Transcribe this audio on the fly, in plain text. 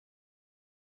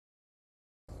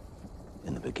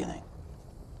In the beginning,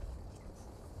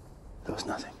 there was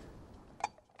nothing.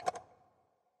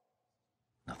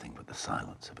 Nothing but the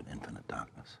silence of an infinite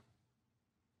darkness.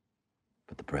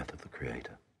 But the breath of the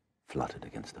Creator fluttered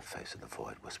against the face of the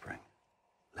void, whispering,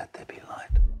 "Let there be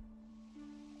light."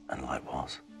 And light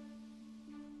was.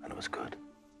 And it was good.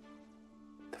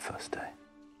 The first day.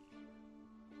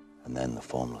 And then the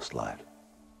formless light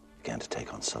began to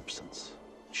take on substance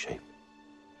and shape.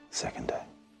 The second day.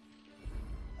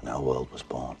 And our world was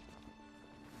born.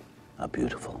 Our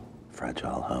beautiful,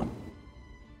 fragile home.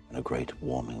 And a great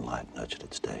warming light nurtured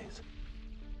its days.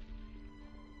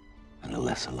 And a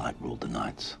lesser light ruled the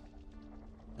nights.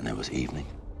 And there was evening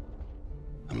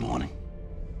and morning.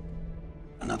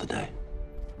 Another day.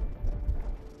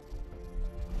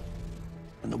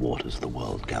 And the waters of the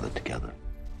world gathered together.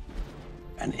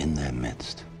 And in their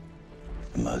midst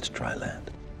emerged dry land.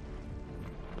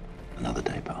 Another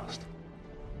day passed.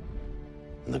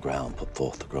 And the ground put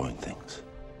forth the growing things,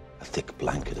 a thick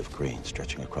blanket of green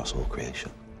stretching across all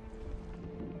creation.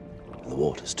 And the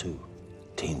waters, too,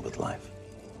 teemed with life.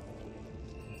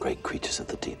 Great creatures of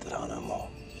the deep that are no more.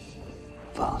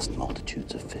 Vast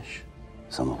multitudes of fish,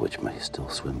 some of which may still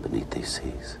swim beneath these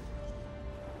seas.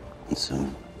 And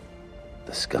soon,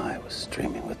 the sky was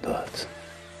streaming with birds.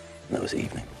 And there was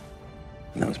evening,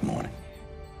 and there was morning,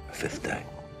 a fifth day.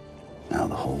 Now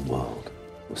the whole world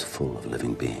was full of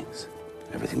living beings.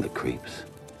 Everything that creeps,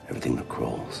 everything that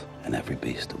crawls, and every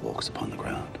beast that walks upon the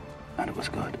ground. And it was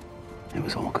good. It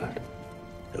was all good.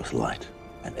 There was light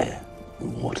and air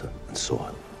and water and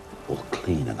soil, all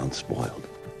clean and unspoiled.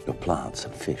 There were plants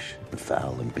and fish and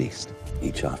fowl and beast,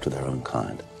 each after their own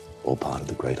kind, all part of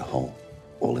the greater whole,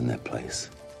 all in their place,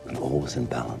 and all was in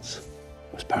balance.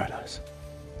 It was paradise,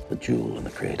 the jewel in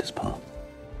the Creator's palm.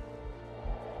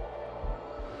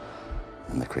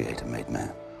 And the Creator made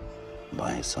man, and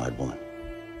by his side woman,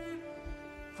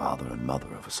 father and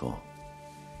mother of us all.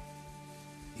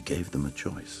 He gave them a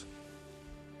choice.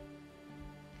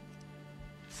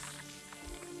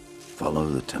 Follow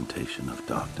the temptation of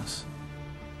darkness,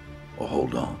 or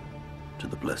hold on to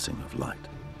the blessing of light.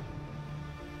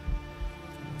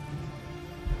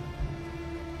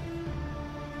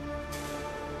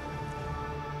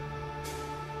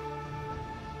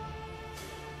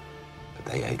 But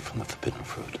they ate from the forbidden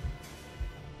fruit.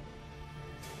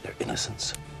 Their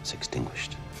innocence was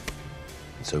extinguished.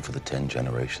 And so for the 10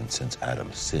 generations since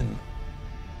Adam, sin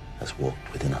has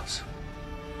walked within us.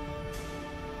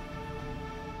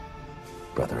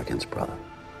 Brother against brother.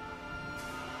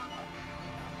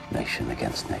 Nation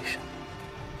against nation.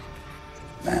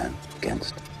 Man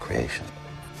against creation.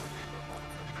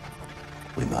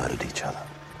 We murdered each other.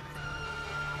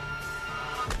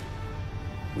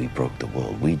 We broke the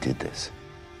world. We did this.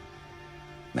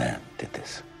 Man did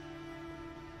this.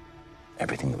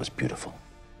 Everything that was beautiful,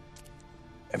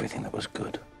 everything that was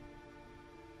good,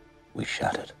 we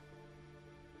shattered.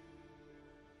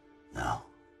 Now,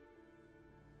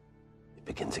 it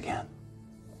begins again.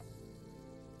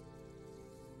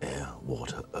 Air,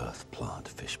 water, earth, plant,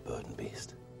 fish, bird, and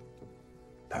beast.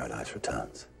 Paradise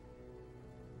returns.